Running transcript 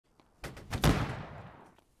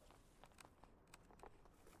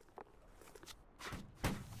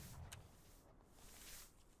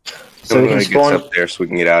So we can spawn up there so we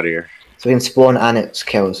can get out of here. So we can spawn and it's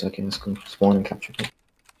kills. Okay, let's go spawn and capture.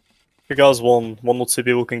 You guys, one or two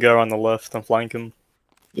people can go around the left and flank him.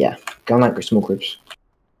 Yeah, go in like small groups.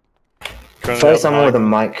 Currently First, someone with a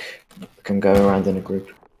mic can go around in a group.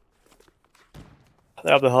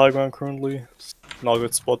 They have the high ground currently. It's not a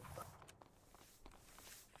good spot.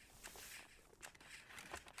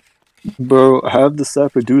 Bro, have the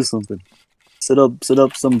sniper do something. Set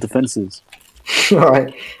up some defenses.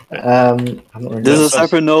 Alright. Does the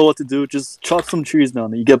sniper know what to do? Just chop some trees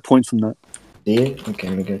down. You get points from that. Do you?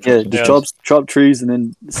 Okay, we go. Yeah, just chop trees and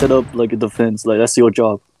then set up like a defense. Like that's your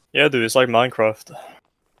job. Yeah, dude, it's like Minecraft.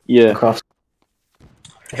 Yeah.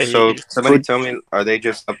 So somebody tell me, are they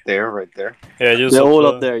just up there, right there? Yeah, just they're all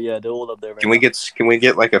up there. Yeah, they're all up there. Right can we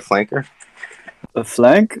get like a flanker? A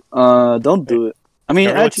flank? Don't do it. I mean,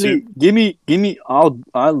 actually, give me. I'll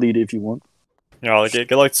lead it if you want. Yeah, like,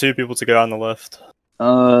 get like two people to go on the left.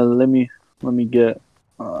 Let me get.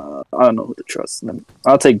 I don't know who to trust.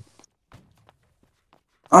 I'll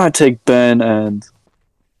take Ben and.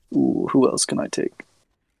 Ooh, who else can I take?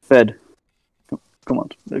 Fed. Come on,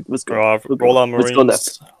 let's go. Roll our Marines. Let's go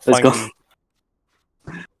left. Let's go.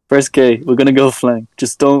 First K, we're gonna go flank.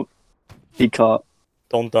 Just don't be caught.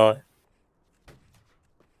 Don't die.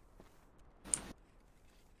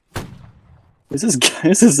 Who's this guy?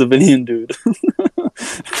 This is a civilian dude.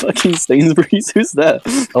 Fucking Sainsbury's. Who's that?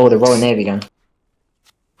 Oh, the Royal Navy gun.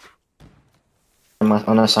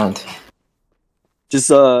 On our side. Just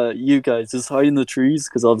you guys, just hide in the trees,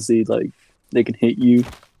 because obviously, like, they can hit you.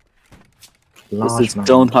 Just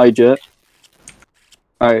don't hide yet.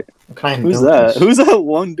 Alright. Who's that? Who's that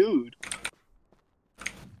one dude?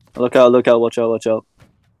 Look out, watch out.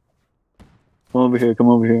 Come over here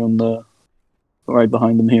on the... Right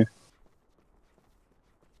behind them here.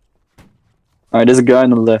 Alright, there's a guy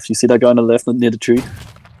on the left. You see that guy on the left near the tree?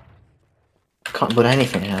 Can't put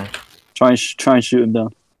anything here. Try and shoot him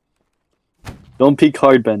down. Don't peek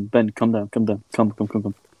hard, Ben. Ben, come down. Come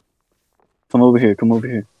over here.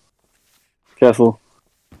 Careful.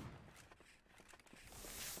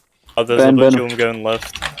 Oh, there's a bunch of them going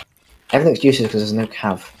left. Everything's useless because there's no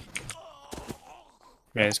cav.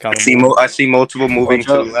 Yeah, he's kind of. I see multiple moving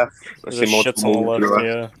to the left. I see multiple moving to the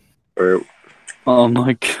left. Yeah. Oh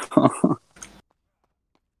my god.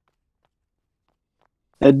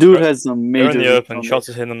 That dude has some major. They're in the open. Shots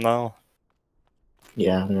is hitting them now.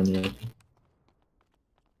 Yeah, they're in the open.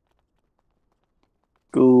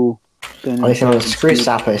 Go. I think the screw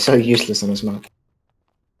sapper is so useless on this map.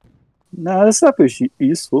 Nah, the sapper is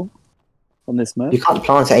useful on this map. You can't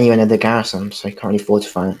plant it anywhere near the garrison, so you can't really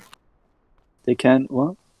fortify it. They can't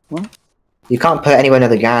what? You can't put it anywhere near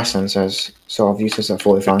the garrison, so it's sort of useless at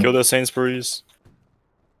fortifying. Kill the Sainsbury's.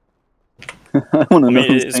 I mean,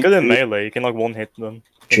 it's good in melee. You can like one hit them.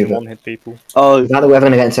 You can one hit people. Oh, now that we're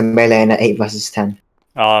gonna get into melee in 8 versus 10.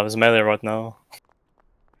 Ah, it's melee right now.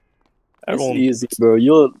 It's easy, bro.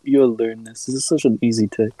 You'll learn this. This is such an easy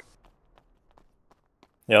take.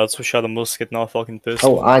 Yeah, let's switch out the musket now. Fucking pissed.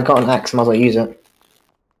 Oh, I got an axe. Might as well use it.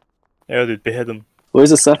 Yeah, dude, behead him.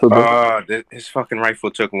 Where's the sapper, bro? His fucking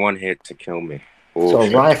rifle took 1 hit to kill me. So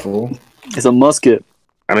a rifle? It's a musket.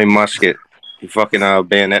 I mean musket. He fucking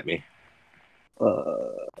bayonet me.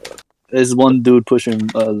 There's one dude pushing.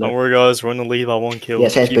 Don't worry, guys. We're in the lead by 1 kill. Yeah,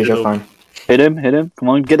 Sainsbury's, you're fine. Hit him. Come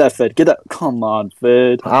on, get that Fed. Get that. Come on,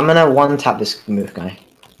 Fed. I'm gonna one-tap this move guy.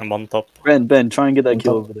 I'm on top. Ben, try and get that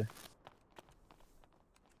kill over there.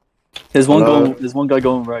 There's one guy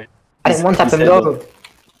going right. I didn't one-tap him, though.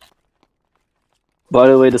 By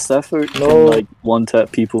the way, the staffer can like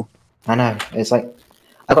one-tap people. I know. It's like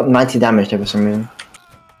I got 90 damage there for some reason.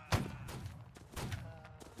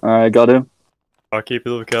 Alright, got him. Alright, keep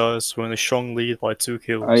it up, guys. We're in a strong lead by 2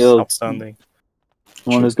 kills. Outstanding.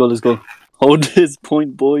 Come on, let's go. Hold this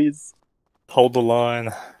point, boys. Hold the line.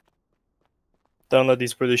 Don't let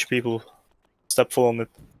these British people step full on it.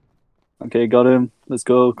 Okay, got him. Let's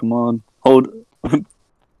go. Come on. Hold.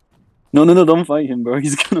 No, don't fight him, bro.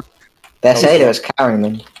 He's gonna. Their sailor is carrying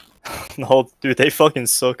them. No, dude, they fucking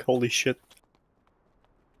suck. Holy shit.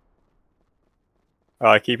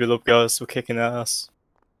 Alright, keep it up, guys. We're kicking ass.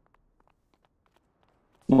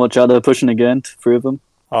 Watch out, they're pushing again. 3 of them.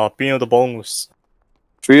 Being the bonus.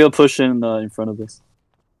 3 are pushing in front of us.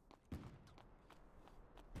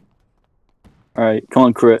 Alright, come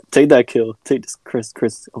on, Crit. Take that kill. Take this,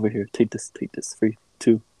 Chris, over here. Take this. 3,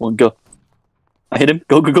 2, 1, go. I hit him.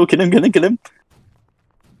 Go, kill him.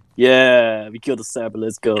 Yeah, we killed the Saber.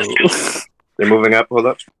 Let's go. They're moving up. Hold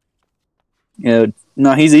up. Yeah,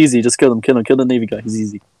 no, he's easy. Just kill him. Kill the Navy guy. He's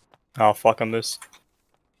easy. Oh, fuck, I missed.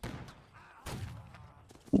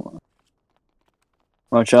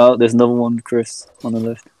 Watch out, there's another one, Chris, on the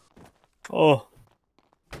left. Oh.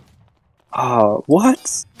 Ah,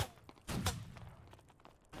 what?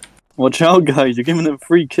 Watch out, guys, you're giving them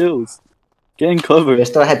free kills. Get in cover. We're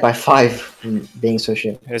still ahead by 5, being so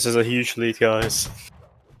shit. This is a huge lead, guys.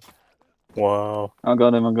 Wow. I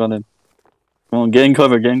got him. Come on, get in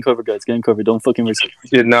cover, guys. Get in cover. Don't fucking risk it.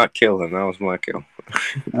 You did not kill him. That was my kill.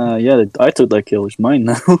 Yeah, I took that kill. It's mine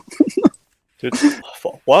now. Dude,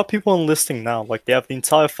 why are people enlisting now? Like, they have the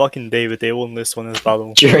entire fucking day, but they will enlist when there's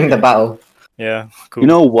battle. During the battle. Yeah, cool. You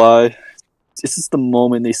know why? This is the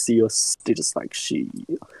moment they see us. They just like, she.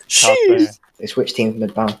 They switch teams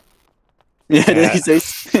mid-battle. Yeah, they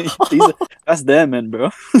say, that's their men,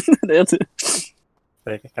 bro.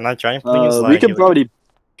 Can I try and please? We can probably.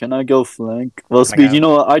 Can I go flank? Well, Speed, you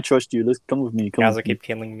know what? I trust you. Let's come with me. Come guys, with keep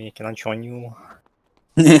killing me. Can I join you?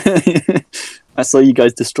 I saw you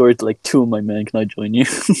guys destroyed like 2 of my men. Can I join you?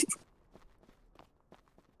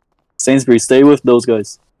 Sainsbury, stay with those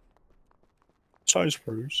guys.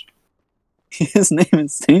 Sainsbury's. His name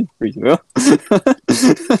is Sainsbury's, bro.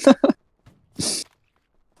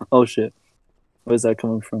 Oh shit. Where's that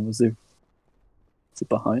coming from? Is it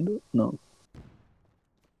behind it? No.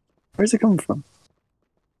 Where's it coming from?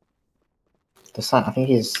 The side, I think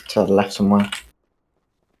he's to the left somewhere.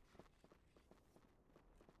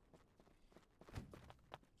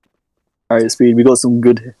 Alright, Speed, we got some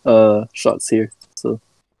good shots here, so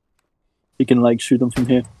you can like shoot them from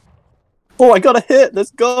here. Oh, I got a hit!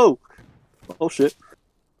 Let's go! Oh shit.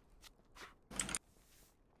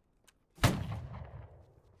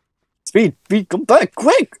 Speed, come back,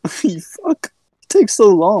 quick! You fuck! It takes so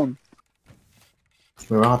long.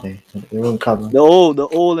 Where are they? They're in cover. They're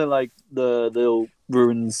all in like the little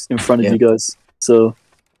ruins in front of you guys. So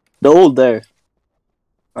they're all there.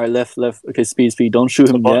 Alright, left. Okay, speed. Don't shoot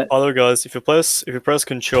him yet. Other guys, if you press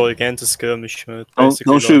control, you get into skirmish mode. Don't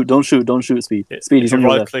shoot, speed. Speed, he's on your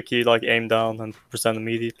right left. click, you like aim down and present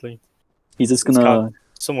immediately. He's just gonna.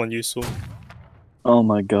 Someone useful. Oh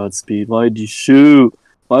my god, Speed! Why did you shoot?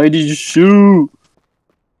 Oh,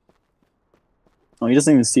 he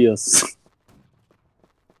doesn't even see us.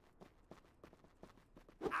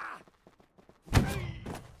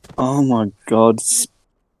 Oh my god.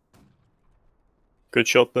 Good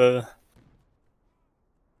shot there.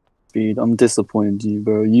 Speed, I'm disappointed in you,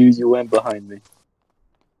 bro. You went behind me.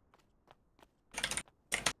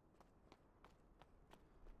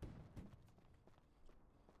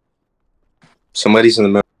 Somebody's in the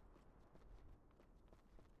middle.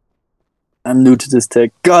 I'm new to this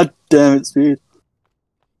tech. God damn it, Speed.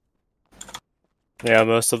 Yeah,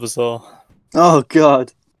 most of us are. Oh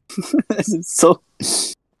god. This is so...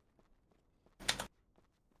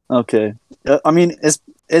 Okay. I mean, it's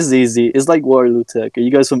easy. It's like Waterloo Tech. Are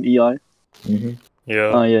you guys from EI? Mm-hmm.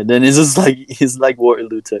 Yeah. Oh yeah, then it's like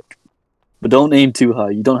Waterloo Tech. But don't aim too high.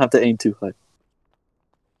 You don't have to aim too high.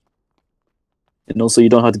 And also you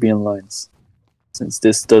don't have to be in lines. Since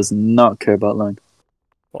this does not care about line.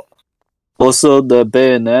 What? Also, the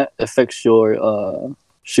bayonet affects your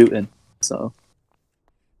shooting. So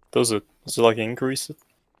Does it? Does it like increase it?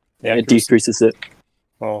 Yeah, it decreases it.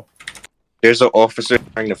 Oh. There's an officer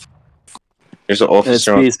trying to. There's an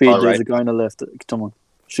officer on the Speed. far There's right. a guy on the left. Come on,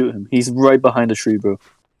 shoot him. He's right behind the tree, bro.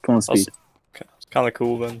 Come on, Speed. It's kind of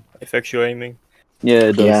cool then. Affects your aiming. Yeah,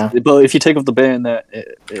 it does. Yeah. But if you take off the bayonet,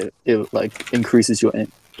 it like increases your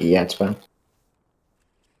aim. Yeah, it's bad.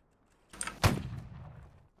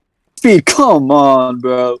 Speed, come on,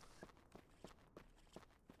 bro.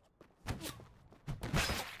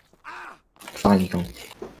 Finally gone.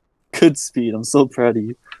 Good Speed. I'm so proud of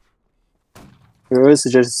you. Whoever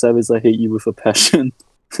suggested Savage, I hate you with a passion.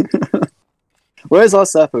 Where's our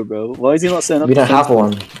sapper, bro? Why is he not setting up? We don't have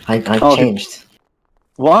one. I changed.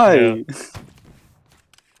 Why? Yeah.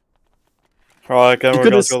 Alright,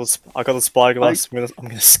 Gallereux, guys, I got a spyglass. I'm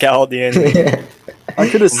gonna scout the enemy. I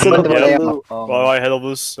could have set up Wonder a where they little... Right ahead of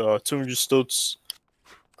us, 200 studs.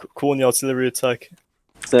 Cool on the artillery attack.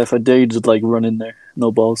 Steph, I dare you just like run in there.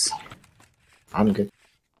 No balls. I'm good.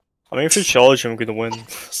 I mean, if we charge him, we're gonna win.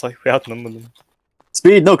 It's like we outnumber them.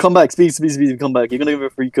 Speed, no, come back. Speed, come back. You're gonna give her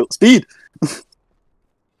a free kill. Speed!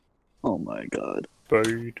 Oh my god.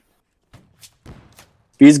 Bird.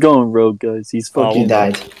 Speed's going rogue, guys. He's fucking... He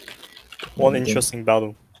died. One interesting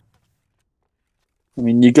battle. I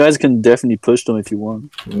mean, you guys can definitely push them if you want.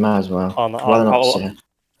 Might as well. Oh, no, Why not, sir?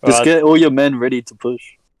 Just get all your men ready to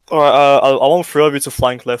push. Alright, I want 3 of you to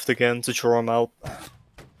flank left again to draw them out.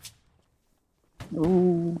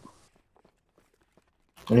 Ooh.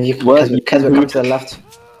 You guys will come to the left.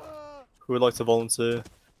 Who would like to volunteer?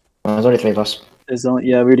 There's only 3 of us. Yeah,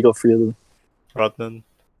 we already got 3 of them. Right then.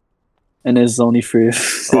 And there's only 3 of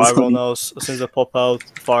Oh, everyone else, as soon as they pop out,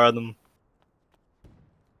 fire at them.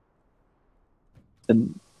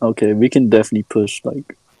 And, okay, we can definitely push,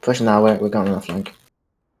 like... Push now, we're going on the flank.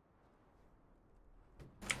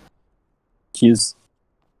 Q's.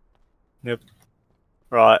 Yep.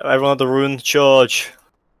 Right, everyone at the ruin, charge.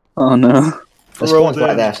 Oh no. The spawn's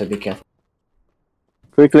right there, so be careful.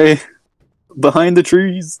 Quickly! Behind the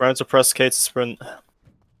trees! Round to press K to sprint.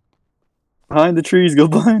 Behind the trees, go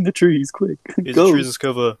behind the trees, quick! Use Go! the trees as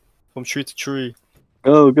cover. From tree to tree.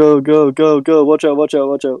 Go, go, go, go, go! Watch out, watch out,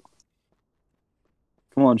 watch out!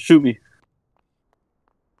 Come on, shoot me!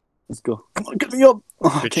 Let's go. Come on, get me up! Oh,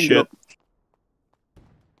 I Good can't shit. get up.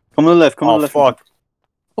 Come on the left, come on Oh the left. fuck.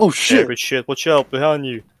 Oh Yeah, shit! good shit. Watch out, behind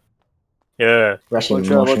you. Yeah. Rushing,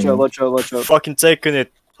 Watch out, watch out, watch out, watch out. Fucking taking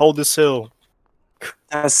it. Hold this hill.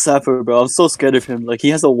 That's Sapper, bro. I'm so scared of him. Like, he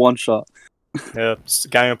has a one-shot. Yeah, just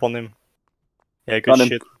gang up on him. Yeah, good Got him.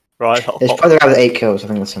 shit. Right, It's probably around 8 kills, I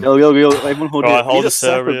think that's him. Yo, yo, yo, everyone hold Right, it. hold He's a this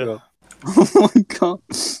Sapper, area. bro. Oh my god.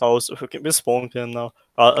 I was fucking spawned in now.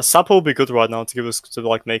 A sapper will be good right now to give us to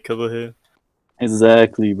like make cover here.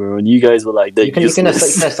 Exactly, bro. And you guys were like, You can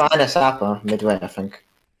useless. assign a sapper midway, I think.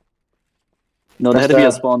 No, they had to Press be a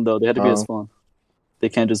the- spawn, though. They had to be a Oh. spawn. They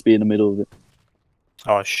can't just be in the middle of it.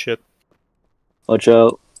 Oh shit. Watch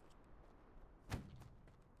out.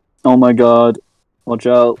 Oh my god. Watch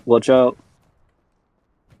out, watch out.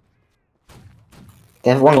 They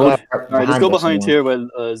have one Hold- guy Alright, let's go us behind somewhere. here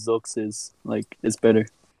where Zox is. Like, it's better.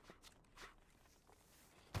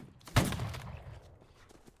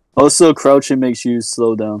 Also, crouching makes you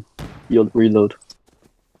slow down. You'll reload.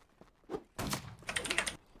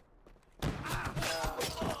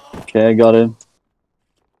 Okay, I got him.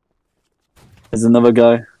 There's another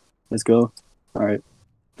guy. Let's go. Alright.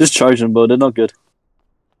 Just charge them, bro. They're not good.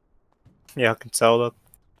 Yeah, I can tell that.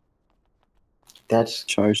 That's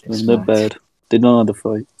Charge them. It's They're not. bad. They don't know how to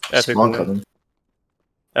fight. Epic smart of win. them.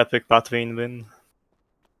 Epic BATAVI win.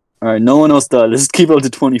 Alright, no one else died. Let's keep up to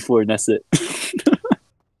 24 and that's it.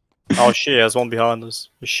 Oh shit, there's one behind us.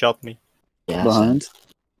 He shot me. Yeah, Behind.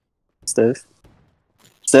 Steph.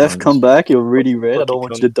 Steph, Behind come us. back. You're really red. I Fucking don't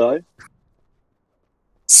want you to die.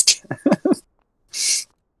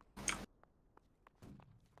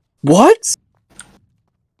 What?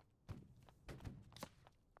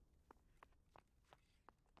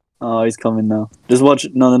 Oh, he's coming now. Just watch.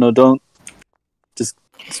 No, no, no, don't. Just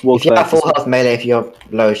walk If you back. have full health melee, if you're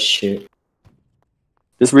low, shoot.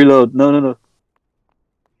 Just reload. No, no, no.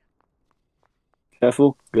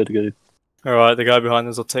 Careful. Good, good. Alright, the guy behind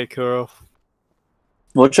us I'll take care of.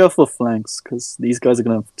 Watch out for flanks, because these guys are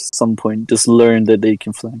gonna at some point just learn that they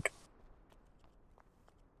can flank.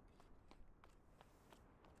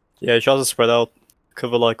 Yeah, he tries to spread out,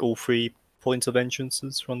 cover like all 3 points of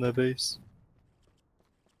entrances from their base.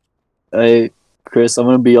 Hey, Chris, I'm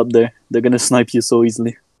gonna be up there. They're gonna snipe you so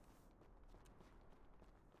easily.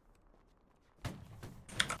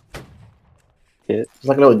 It's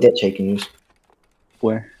like a little ditch you can use.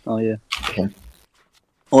 Where? Oh yeah. Okay.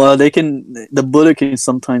 Well, they can. The bullet can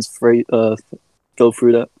sometimes go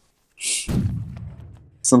through that.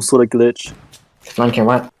 Some sort of glitch. Flanking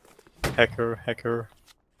right. Hacker. I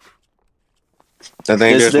think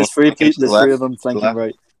There's one three against people. the There's 3 left. of them flanking left.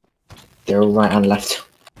 right. They're all right and left.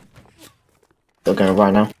 They're going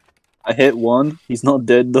right now. I hit one. He's not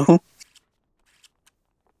dead though.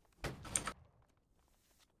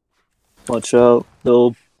 Watch out,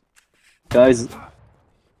 though. Guys,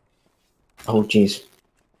 Oh jeez.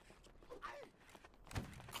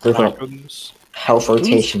 My Look at goodness. health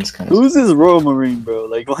rotations, guys. who's this Royal Marine, bro?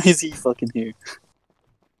 Like, why is he fucking here?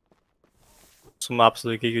 Some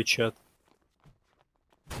absolutely good shit.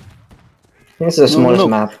 This is the No, no, smallest no.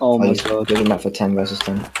 map. Oh my use God. Big map for 10 versus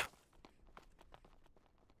 10.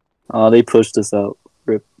 Oh, they pushed us out.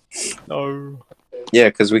 Rip. No. Yeah,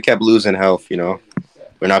 because we kept losing health, you know.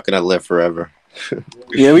 We're not gonna live forever.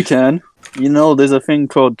 Yeah, we can. You know, there's a thing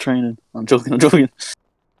called training. I'm joking. I'm joking.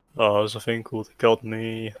 Oh, there's a thing called God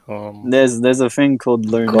Me. There's a thing called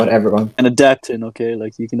learning God, everyone. and adapting. Okay,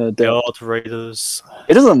 like you can adapt. God Raiders.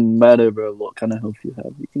 It doesn't matter, bro, what kind of health you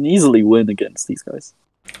have. You can easily win against these guys.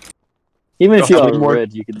 Even if you How are many more-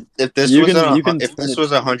 red, you can. If this You was can- a, you can if turn this it-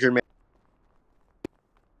 was 100-man,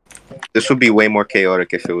 this would be way more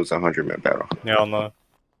chaotic if it was a 100-man battle. Yeah, I know.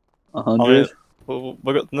 100.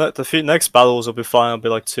 We got the few next battles will be fine. It'll be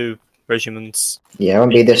like 2 regiments. Yeah, it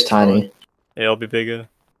won't be this tiny. Yeah, it'll be bigger.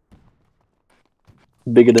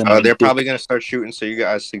 Bigger than. They're probably gonna start shooting, so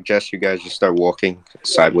I suggest you guys just start walking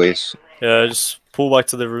sideways. Yeah, just pull back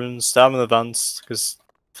to the ruins. Stay in advance because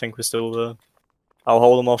I think we're still there. I'll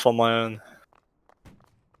hold them off on my own.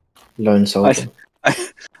 Lone soldier.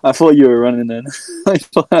 I thought you were running in.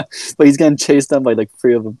 But he's getting chased down by like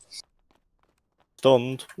 3 of them.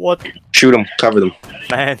 Stunned. What? Shoot him. Cover them.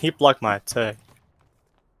 Man, he blocked my attack.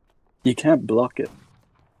 You can't block it.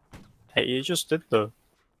 Hey, you just did though.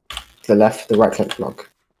 The left, the right click block.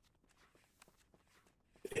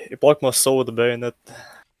 He blocked my soul with the bayonet.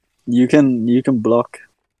 You can block,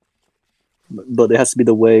 but it has to be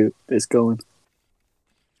the way it's going.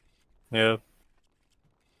 Yeah.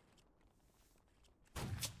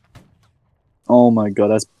 Oh my god,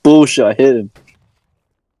 that's bullshit. I hit him.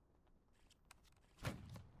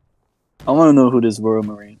 I want to know who this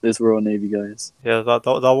Royal Navy guy is. Yeah, that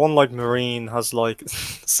one like Marine has like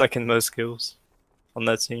second most kills on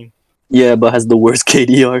that team. Yeah, but has the worst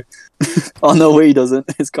KDR. Oh no, wait, he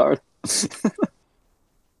doesn't. His card.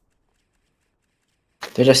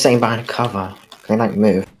 They're just sitting behind cover. They like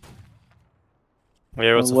move.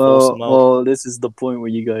 Yeah, it's a force them out. Well, this is the point where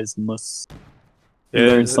you guys must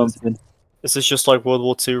learn something. This is just like World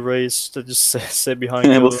War II race to just sit behind.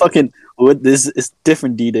 Yeah, but fucking, this is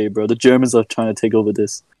different D-Day, bro. The Germans are trying to take over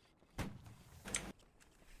this.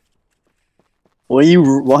 Why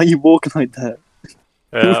are you walking like that?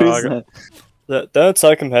 Yeah, Who is that? Don't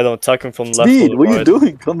attack him head on, attack him from left. Speed, what are you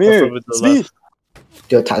doing? Come here. Speed.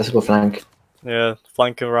 Do a tactical flank. Yeah,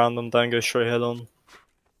 flank around them, then go straight head on.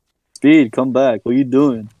 Speed, come back. What are you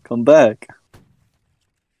doing? Come back.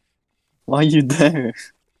 Why are you there?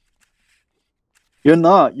 You're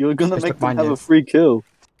not. You're gonna make them have a free kill.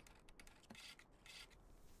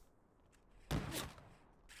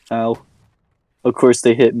 Ow. Of course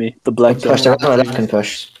they hit me. The black push. There's no left can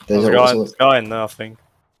push. There's a guy in there, I think.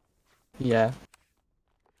 Yeah.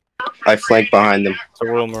 I flank behind them. It's a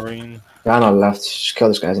Royal Marine. Yeah, on the left. Just kill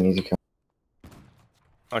this guy as an easy kill.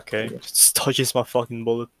 Okay. Just dodges my fucking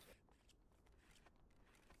bullet.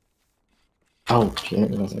 Oh,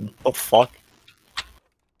 shit. Oh, fuck.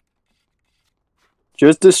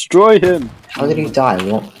 Just destroy him! How did he die?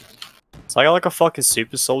 What? So I got like a fucking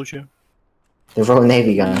super soldier. The Royal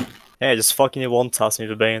Navy guy. Yeah, just fucking one-task me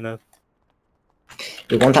with a bayonet.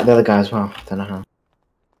 You want that the other guy as well. Don't know how.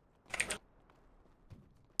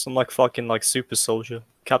 Some like fucking like super soldier.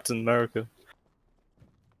 Captain America.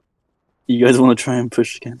 You guys want to try and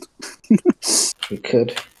push again? We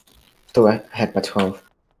could. Still ahead by 12.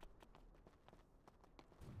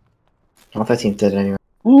 Our 13th did anyway.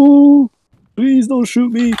 Ooh! Please don't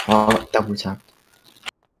shoot me! Oh, double tap.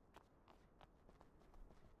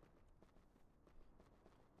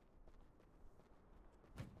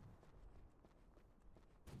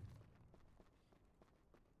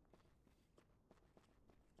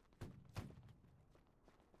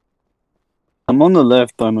 I'm on the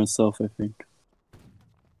left by myself, I think.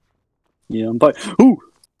 Yeah, I'm by. Ooh!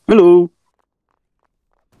 Hello!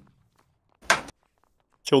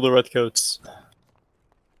 Kill the redcoats.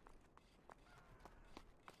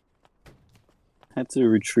 Had to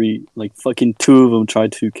retreat. Like, fucking 2 of them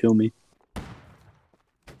tried to kill me.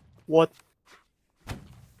 What?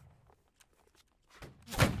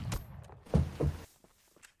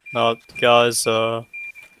 No, guys,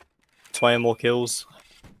 20 more kills.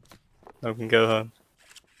 I can go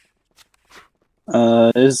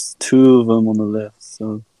home. There's 2 of them on the left,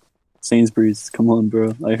 so... Sainsbury's, come on,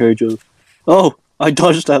 bro. I heard you. Oh! I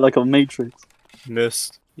dodged that like a matrix.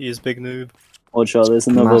 Missed. He is big noob. Watch out, there's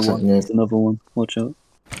another Massive one. noob. There's another one. Watch out.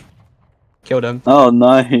 Killed him. Oh,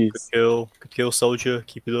 nice. Good kill, soldier.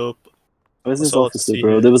 Keep it up. Where's this That's all I officer, see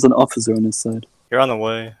bro? here. There was an officer on his side. He ran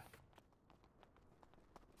away.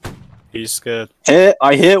 He's scared.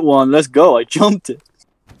 I hit one. Let's go. I jumped it.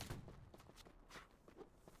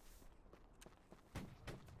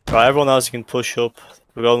 Right, everyone else you can push up.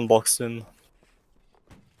 We're going boxed in.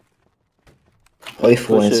 Wait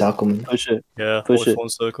for Push it, it. circle. Push it. Yeah, Push it. one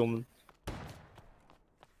circle.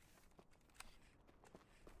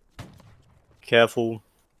 Careful.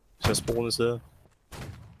 There's spawners there.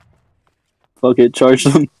 Fuck it. Charge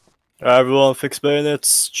them. Everyone fix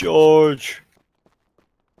bayonets. George.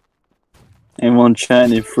 Everyone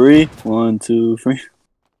chanting 3. 1, 2, 3.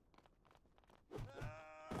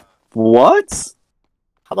 What?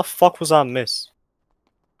 How the fuck was that a miss?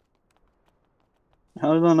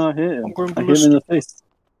 How did I not hit him? I'm going I hit him in the face.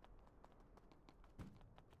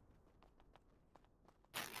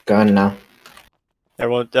 Going now.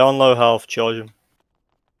 Everyone, they're on low health. Charge them.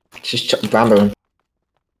 Just Rambo him.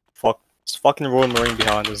 Fuck. It's fucking Royal Marine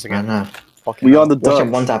behind us I again. know. Fucking We hell. on the Watch him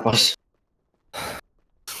Dutch. one tap us.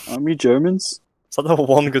 Aren't we Germans? Is that the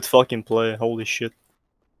one good fucking player? Holy shit.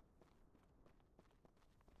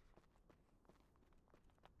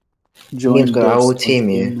 Ian's got our Dutch whole team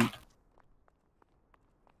here. team.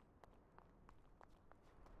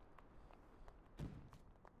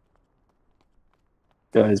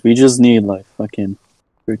 Guys, we just need like fucking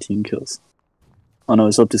 13 kills. Oh no,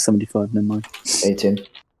 it's up to 75, never mind. 18.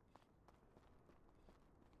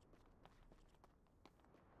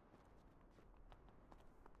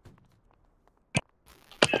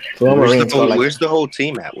 Where's the whole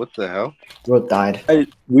team at? What the hell? We all died.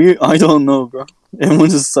 I don't know, bro. Everyone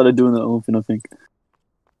just started doing their own thing, I think.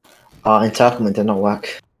 Encirclement did not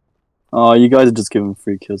work. Oh, you guys are just giving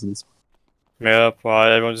free kills in this. Yeah, well,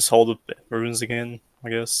 everyone just hold the runes again, I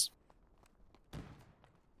guess.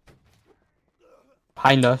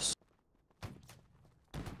 Behind us.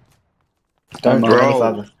 Don't go any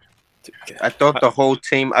further. I thought the whole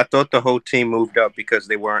team moved up because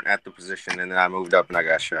they weren't at the position, and then I moved up and I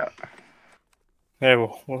got shot. Yeah,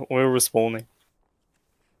 we're respawning.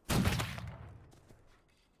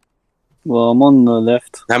 Well, I'm on the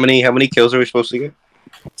left. How many kills are we supposed to get?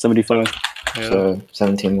 75. Yeah. So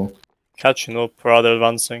 17 more. Catching up, rather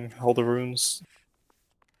advancing, hold the runes.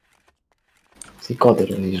 He got it,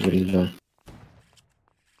 he's really low.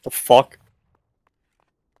 The fuck?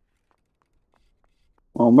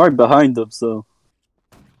 Well, I'm right behind them, so.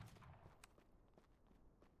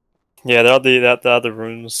 Yeah, they're at the other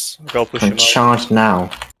runes. Go push them out. Charge now.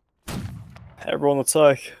 Everyone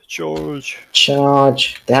attack. Charge.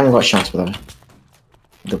 Charge. They haven't got shots for them.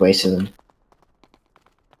 The waste of them.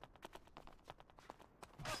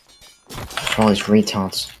 Oh, these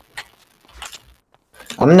retards.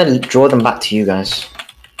 I'm gonna draw them back to you guys.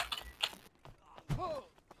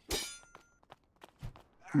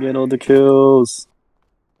 Get all the kills.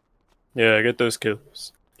 Yeah, get those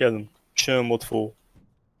kills. Get them. Show them what for.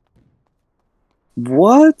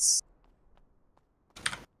 What? It's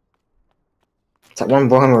that one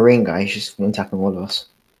Royal Marine guy, he's just attacking all of us.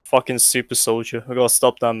 Fucking super soldier. I gotta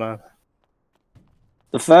stop that man.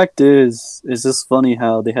 The fact is, it's just funny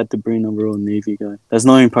how they had to bring a Royal Navy guy. That's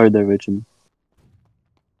not even part of their regiment.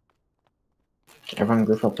 Everyone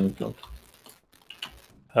group up and go.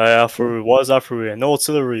 Hey, Afro, what is Afro here? No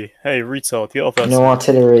artillery. Hey, retard, get off that. No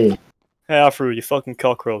artillery. Hey, Afro, you fucking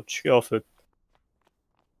cockroach. Get off it.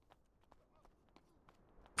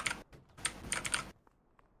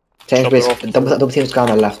 Change base. Double team's guy on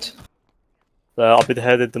the left. I'll be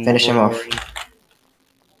headed the Finish him off.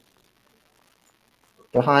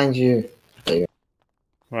 Behind you. There you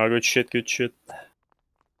go. Alright, good shit, good shit.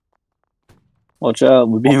 Watch out,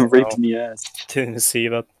 we're being Oh, raped no. in the ass. Didn't see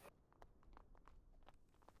that.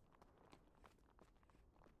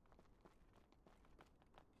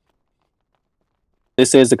 They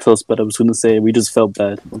say it's a close, but I was gonna say we just felt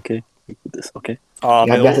bad. Okay, with this. Okay. I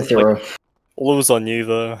You mean, have to throw. all it was on you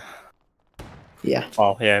though. Yeah.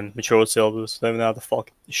 Oh yeah, maturity levels. They don't know how the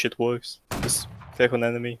fuck this shit works. Just click on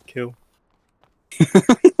enemy, kill.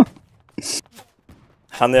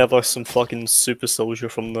 And they have like some fucking super soldier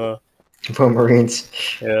from the Royal Marines.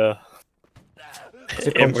 yeah.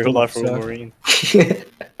 In real life Royal Marine.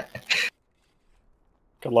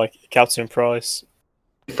 Got like Captain Price.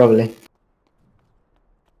 Probably.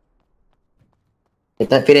 If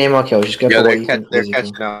that feed any more kills, just go for what you can. They're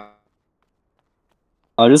catching up.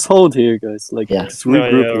 I'll just hold here, guys. Like, Yeah. just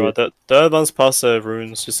regroup here. Right. The advanced pass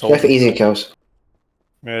runes, just Go hold. for easy kills.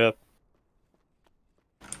 Yeah.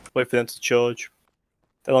 Wait for them to charge.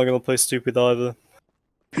 They're not gonna play stupid either.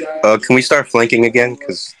 Can we start flanking again?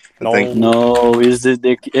 Because No, is it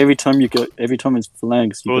every time it's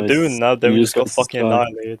flanks? You We're guys, doing that, then you we just got gotta fucking start.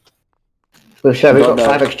 annihilated. Well, sure, we've got Got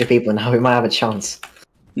 5 that. extra people now, we might have a chance.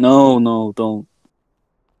 No, don't.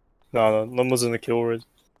 No, numbers in the kill rate.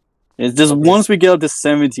 It's just once we get up to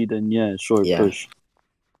 70, then yeah, sure, Yeah. push.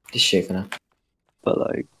 Just shoot for now. But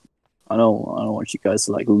like, I don't want you guys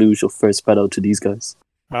to like lose your first battle to these guys.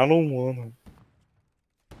 I don't wanna.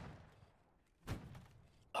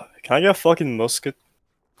 Can I get a fucking musket?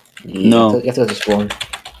 No. You have to go to spawn.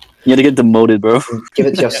 You gotta get demoted, bro. Give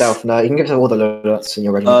it to yourself. No, you can give it to all the loadouts in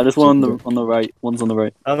your regiment. This one on the right. One's on the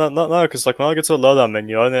right. No, because like when I get to the loadout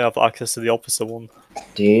menu, I only have access to the opposite one.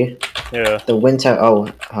 Do you? Yeah. The winter.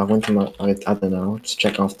 Winter. I don't know. Just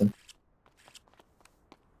check off them.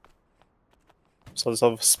 So I just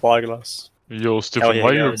have a spyglass. Yo, Stefan, yeah,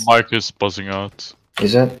 why your guys. mic is buzzing out?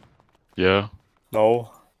 Is it? Yeah,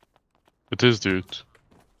 No. it is, dude.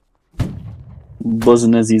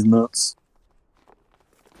 Buzzing as he's nuts.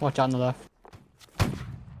 Watch out on the left.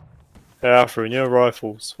 Hey, Afro, you know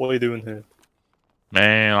rifles. What are you doing here?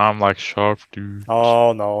 Man, I'm like sharp, dude.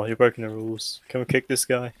 Oh no, you're breaking the rules. Can we kick this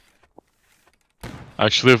guy?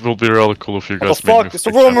 Actually, it will be really cool if you What guys the fuck? It's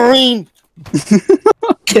the Royal Marine!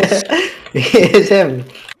 It's him.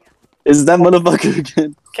 Is that motherfucker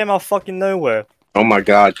again? Came out fucking nowhere. Oh my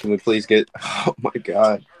god, can we please get... Oh my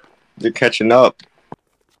god. They're catching up.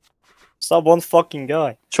 Stop one fucking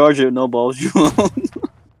guy. Charge it, no balls. You won't.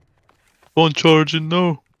 Don't charge it,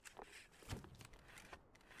 no.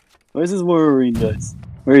 Where's this Wolverine, guys?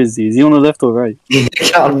 Where is he? Is he on the left or right? He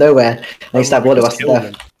came out of nowhere. And he stabbed one of us to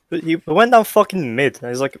death. But he went down fucking mid.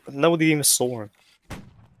 And he's like, nobody even saw him.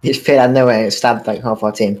 He just appeared out of nowhere and stabbed like half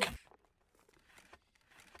our team.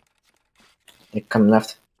 They come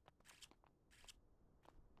left.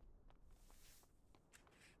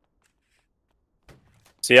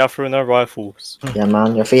 See, I threw no rifles. Yeah,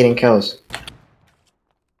 man, you're feeding kills.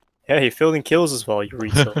 Yeah, he fielding kills as well, you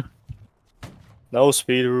retard. No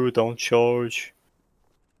speederoo, don't charge.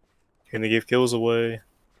 You're gonna give kills away.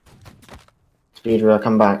 Speed drill,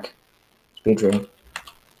 come back. Speed drill.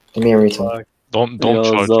 Give me a retard. Don't Yo,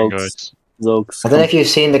 charge me, Zogs. guys. Zogs, I don't know if you've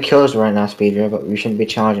seen the kills right now, Speed drill, but we shouldn't be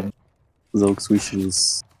charging. Zogs, we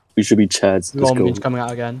should be Chads. Let's go. Roman's coming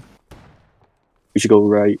out again. We should go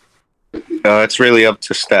right. It's really up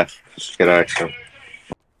to Steph. Just get action.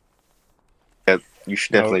 Yeah, you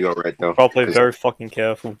should definitely go right though. Probably very fucking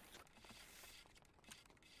careful.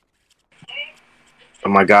 Oh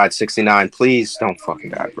my god, 69. Please don't fucking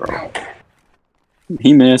die, bro.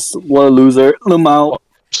 He missed. What a loser. Lamau.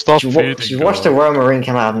 Stop You feeding. watch the Royal Marine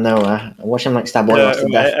come out of nowhere. Watch him like stab one of us to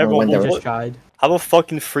death from the everyone window. will- Just tried. Have a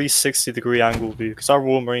fucking 360-degree angle view, because our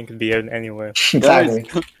Royal Marine can be anywhere. Exactly.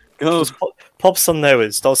 Guys, go. Just pop some there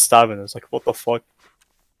and start stabbing us. Like, what the fuck?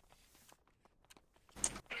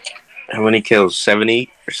 How many kills?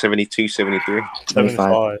 70 or 72, 73?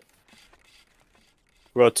 75.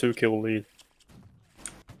 We're a 2-kill lead.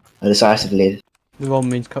 A decisive lead. The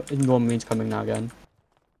Roman's coming now again.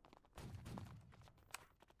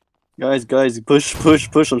 Guys,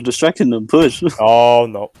 push. I'm distracting them. Push. Oh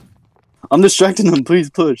no. I'm distracting them. Please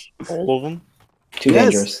push. All of them? Too Yes.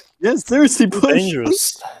 dangerous. Yes, seriously, push.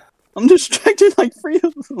 Dangerous. I'm distracting like 3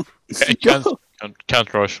 of them.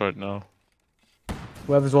 Can't rush right now.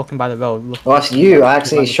 Whoever's walking by the road, look. Oh, that's you. I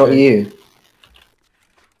actually shot you.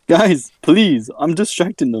 Guys, please. I'm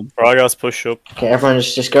distracting them. Right, guys, push up. Okay, everyone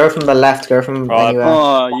just go from the left. Go from Right. anywhere.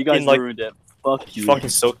 Oh, you guys Fucking, like- ruined it. Fuck You you. fucking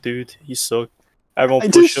suck, dude. You suck. Everyone I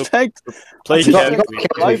push up. distract. Play You got carefully.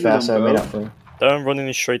 killed too fast, so I made up for it. Don't run in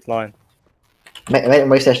a straight line. Make them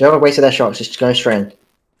waste their, don't waste their shots. Just go straight in.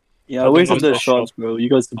 Yeah, I wait think for the I'm shots, bro. You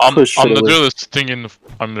guys can I'm push the straight away. realest thing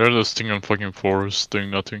in fucking forest doing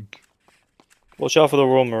nothing. Watch out for the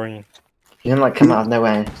Royal Marine. You didn't like come out of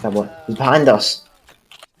nowhere and stab what? He's behind us.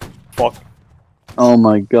 Fuck. Oh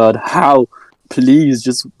my god, how? Please,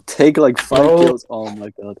 just take like 5 Oh. kills. Oh my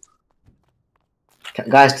god.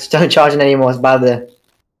 Guys, just don't charge in anymore. It's bad there.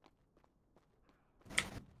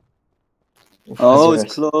 Oh,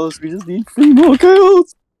 it's close. We just need 3 more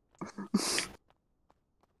kills.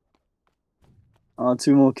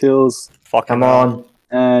 2 more kills. Fuck. Come on.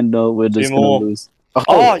 And no, we're just 2 gonna more. lose.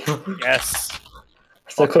 Oh, yes.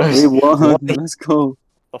 So close. We won. Let's go.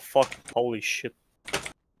 The fuck. Holy shit.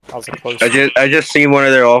 That was a close. I just seen one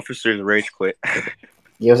of their officers rage quit.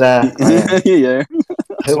 He was there. Oh, yeah. Yeah.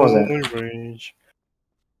 Who was it? Only range.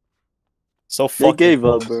 So They fucking gave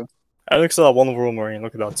up, close. bro. I look at that one Royal Marine.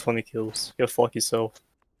 Look at that. 20 kills. Go fuck yourself.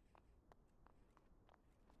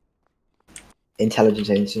 Intelligence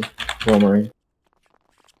agency. Royal Marine.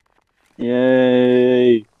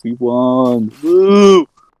 Yay. We won. Woo.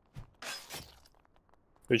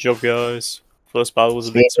 Good job, guys. First battle was a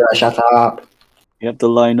Speed victory. drill, shut up. We have to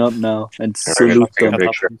line up now and Alright, salute take a them.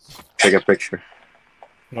 picture. Take a picture.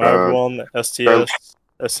 Now everyone, STS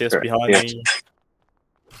Sure, behind yeah. me.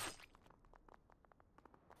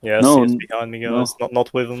 Yeah, No, STS behind me, guys.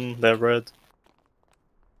 Not with them. They're red.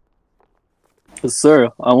 Yes,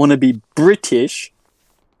 sir, I want to be British.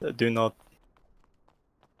 Do not.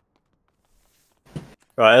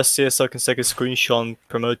 Right, STS, I can take a screenshot and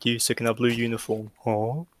promote you so you can have blue uniform.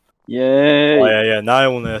 Huh? Yay. Oh, yeah. Now I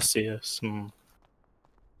want the STS.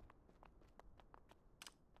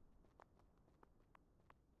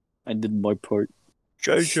 I did my part.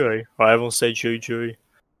 JJ. Right, everyone say JJ.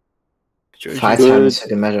 JJ. 5 Good. times is a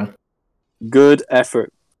good measure. Good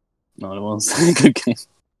effort. No, I won't say good game.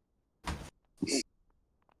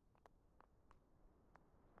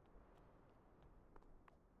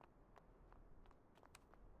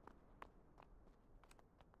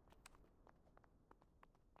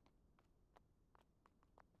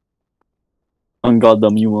 Oh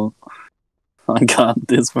goddamn, you won't. I got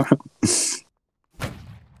this, bro.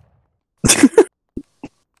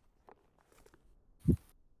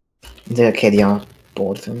 The KDR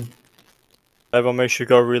board thing. Everyone make sure you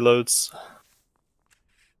go reloads.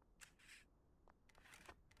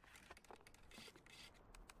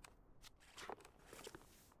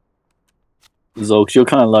 Zox, you're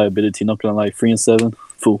kind of liability, not gonna lie. 3 and 7.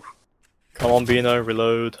 Fool. Come on, Bino,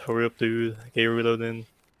 reload. Hurry up, dude. Get your reload in.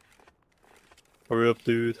 Hurry up,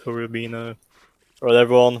 dude. Hurry up, Bino. Alright,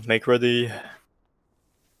 everyone, make ready.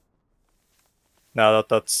 Now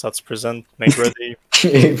that's present, make ready.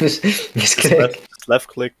 Misclick. Left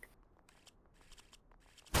click.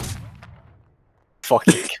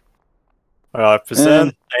 Fucking. Alright,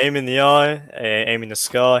 present, aim in the eye, aim in the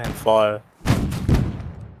sky, and fire.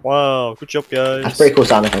 Wow, good job, guys. That's pretty cool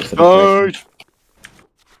sound effects for the Charge!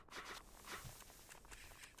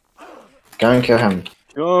 Go and kill him.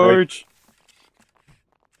 Charge!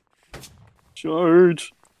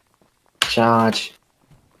 Charge! Charge.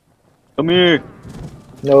 Come here!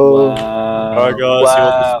 No. Wow. Alright, guys,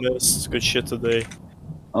 Wow. you're dismissed. Good shit today.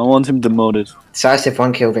 I want him demoted. Decisive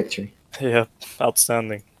 1-kill victory. Yeah,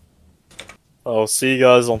 outstanding. I'll see you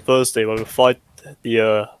guys on Thursday where we'll fight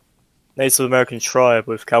the Native American tribe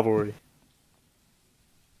with cavalry.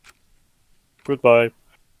 Goodbye.